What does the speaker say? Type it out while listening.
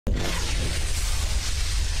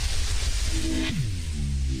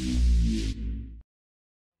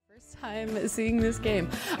First time seeing this game.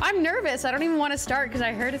 I'm nervous. I don't even want to start because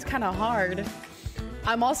I heard it's kind of hard.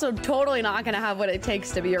 I'm also totally not gonna have what it takes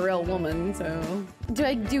to be a real woman, so. Do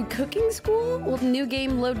I do cooking school? Well, new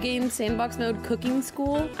game, load game, sandbox mode, cooking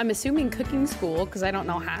school? I'm assuming cooking school because I don't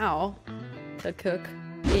know how to cook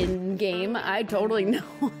in game. I totally know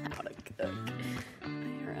how to cook. I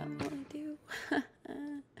really do.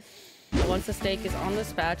 Once the steak is on the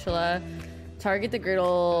spatula, target the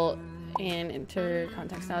griddle and enter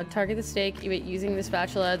context. Now target the steak using the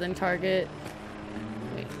spatula, then target.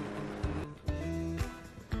 Wait.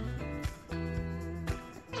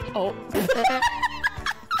 Oh.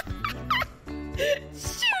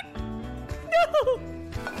 Shoot! No!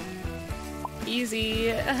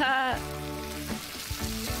 Easy.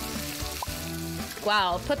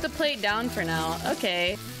 Wow, put the plate down for now.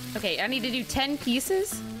 Okay. Okay, I need to do 10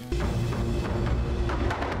 pieces?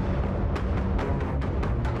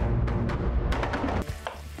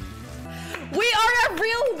 We are a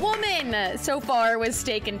real woman so far with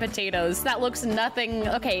steak and potatoes. That looks nothing.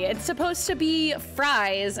 Okay, it's supposed to be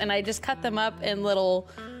fries, and I just cut them up in little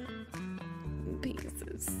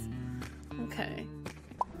pieces. Okay.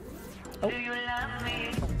 Oh.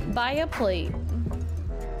 Buy a plate.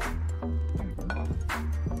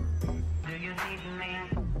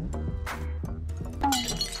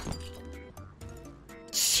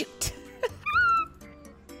 Shoot.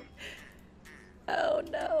 Oh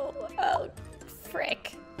no. Oh,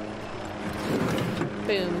 frick.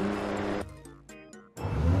 Boom.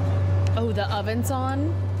 Oh, the oven's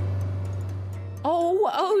on?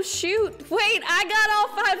 Oh shoot. Wait, I got all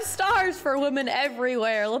 5 stars for women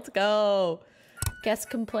everywhere. Let's go. Guest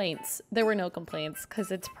complaints. There were no complaints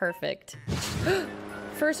because it's perfect.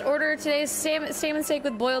 First order today is salmon steak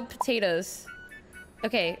with boiled potatoes.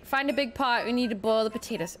 Okay, find a big pot. We need to boil the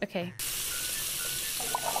potatoes. Okay.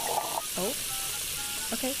 Oh.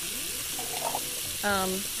 Okay.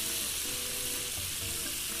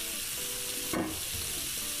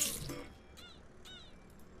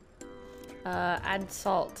 Add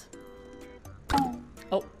salt.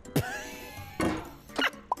 Oh.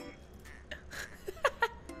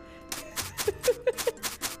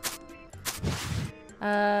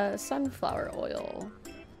 Sunflower oil.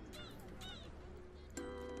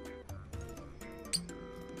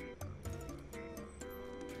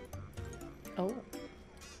 Oh.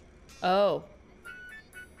 Oh.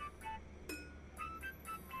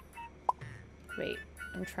 Wait,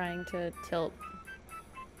 I'm trying to tilt.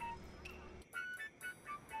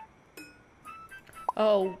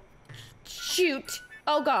 Oh, shoot.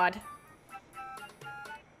 Oh God.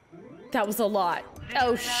 That was a lot.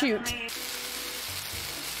 Oh shoot.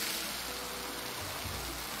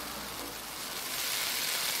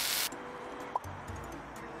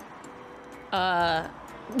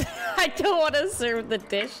 I don't want to serve the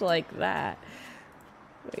dish like that.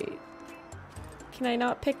 Wait. Can I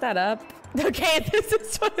not pick that up? Okay, this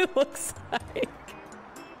is what it looks like.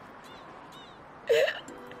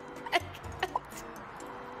 I can't.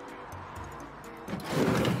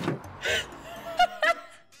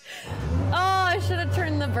 Oh, I should have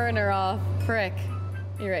turned the burner off. Frick.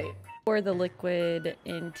 You're right. Pour the liquid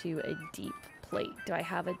into a deep plate. Do I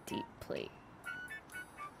have a deep plate?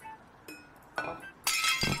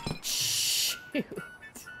 Shoot.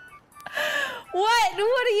 What? What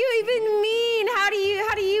do you even mean? How do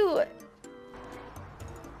you?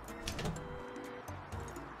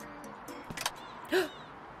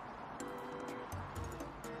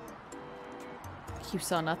 You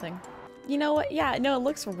saw nothing. You know what? Yeah, no, it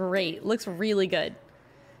looks great. Looks really good.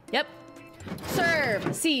 Yep.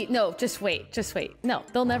 Serve. See, no, just wait. Just wait. No,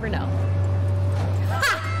 they'll never know.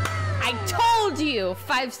 Ha! I told you!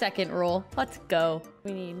 5-second rule. Let's go.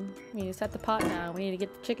 We need to set the pot now. We need to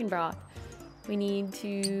get the chicken broth. We need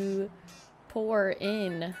to pour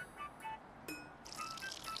in.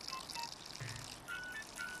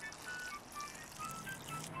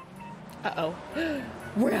 Uh-oh.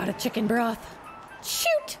 We're out of chicken broth.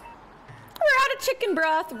 Shoot! We're out of chicken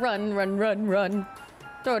broth. Run, run, run, run.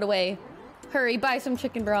 Throw it away. Hurry, buy some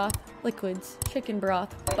chicken broth. Liquids. Chicken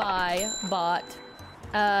broth. Buy. Bought.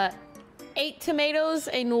 8 tomatoes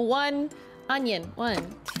and 1 onion.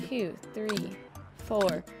 1, 2, 3,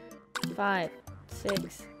 4, 5,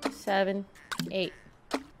 6, 7, 8.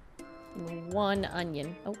 1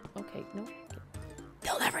 onion. Oh, okay. No.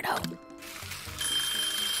 They'll never know.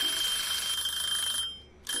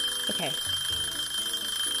 Okay.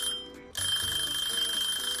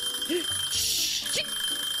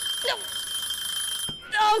 No.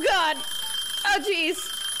 Oh God. Oh jeez.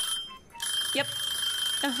 Yep.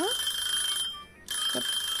 Uh-huh. Yep.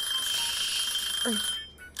 Oh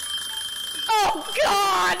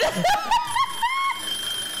God!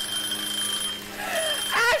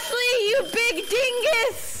 Ashley, you big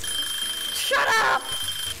dingus! Shut up!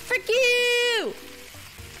 Frick you!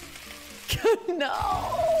 No! No, no,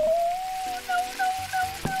 no, no,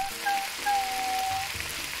 no, no.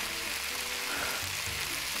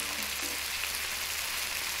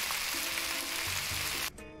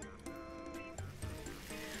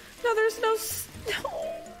 No, there's no.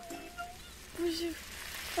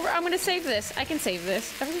 I'm gonna save this. I can save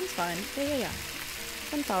this. Everything's fine. Yeah.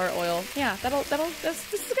 Sunflower oil. Yeah,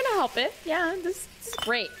 this is gonna help it. Yeah, this is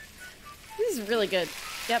great. This is really good.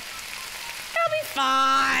 Yep. It'll be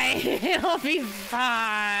fine. It'll be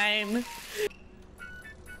fine.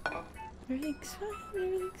 Everything's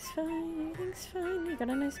fine. You got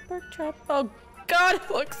a nice pork chop. Oh God,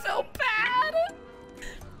 it looks so bad.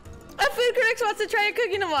 A food critic wants to try your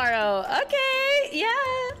cooking tomorrow. Okay, yeah.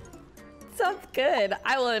 Sounds good.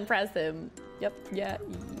 I will impress him. Yep.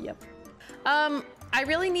 I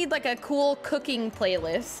really need like a cool cooking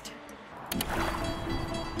playlist.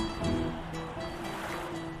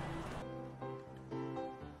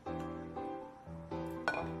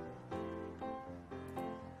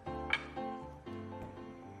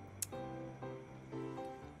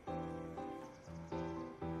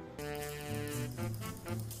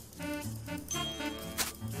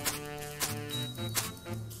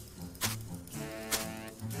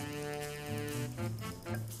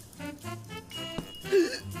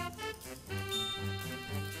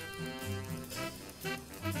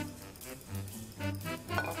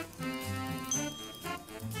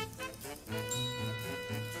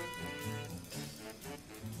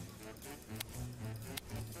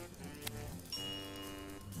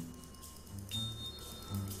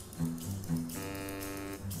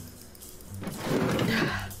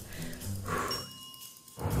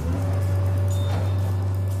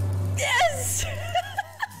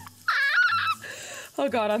 Oh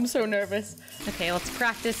God, I'm so nervous. Okay, let's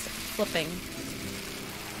practice flipping.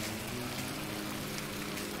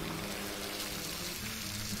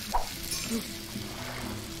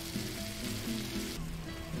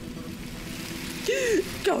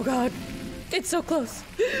 Oh God, it's so close.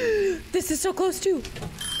 This is so close too.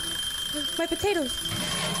 My potatoes.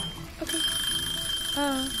 Okay.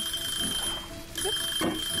 Yep.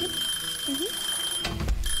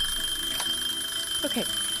 Okay,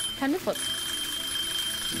 time to flip.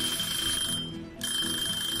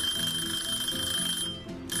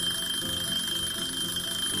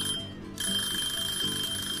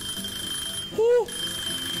 Ooh. Ooh.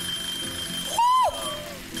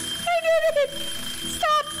 I did it!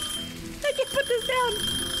 Stop! I can put this down.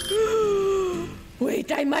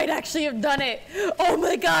 Wait, I might actually have done it. Oh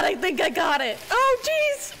my God, I think I got it. Oh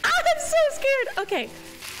jeez, I'm so scared. Okay.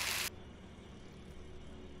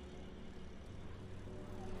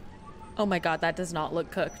 Oh my God, that does not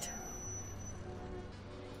look cooked.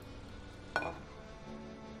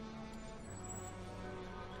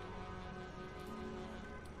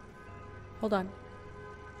 Hold on.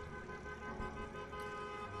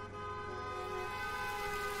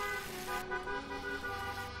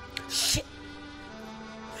 Shit.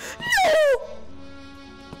 No!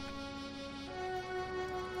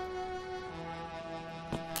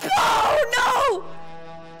 Oh no!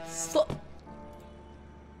 Slow.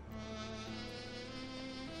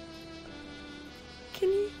 Can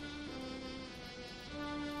you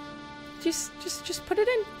just put it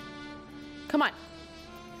in? Come on.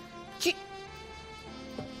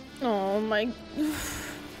 Oh my.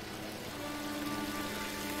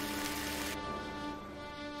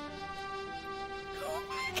 Oh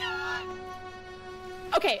my God.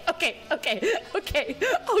 Okay.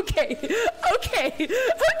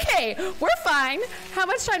 We're fine. How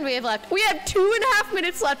much time do we have left? We have 2.5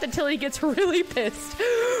 minutes left until he gets really pissed.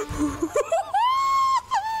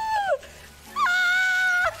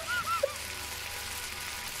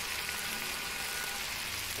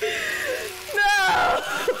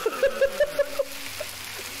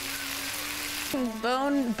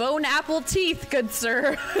 Bone apple teeth, good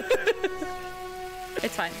sir.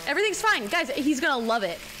 It's fine. Everything's fine. Guys, he's gonna love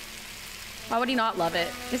it. Why would he not love it?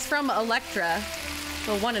 It's from Electra,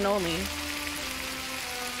 the one and only.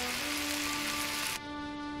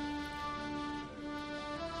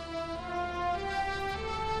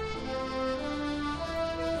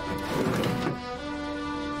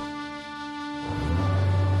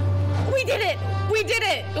 We did it! We did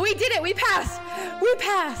it! We did it! We passed! We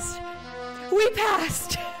passed! We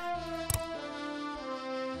passed!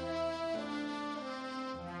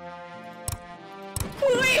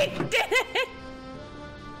 We did it!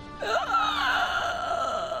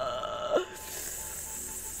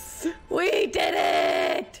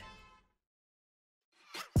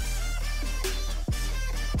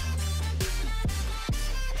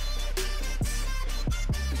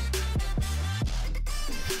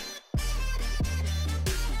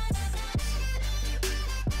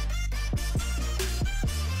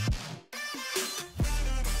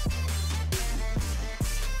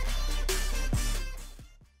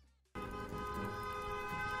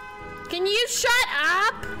 Can you shut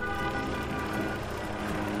up?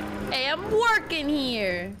 Hey, I'm working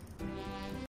here.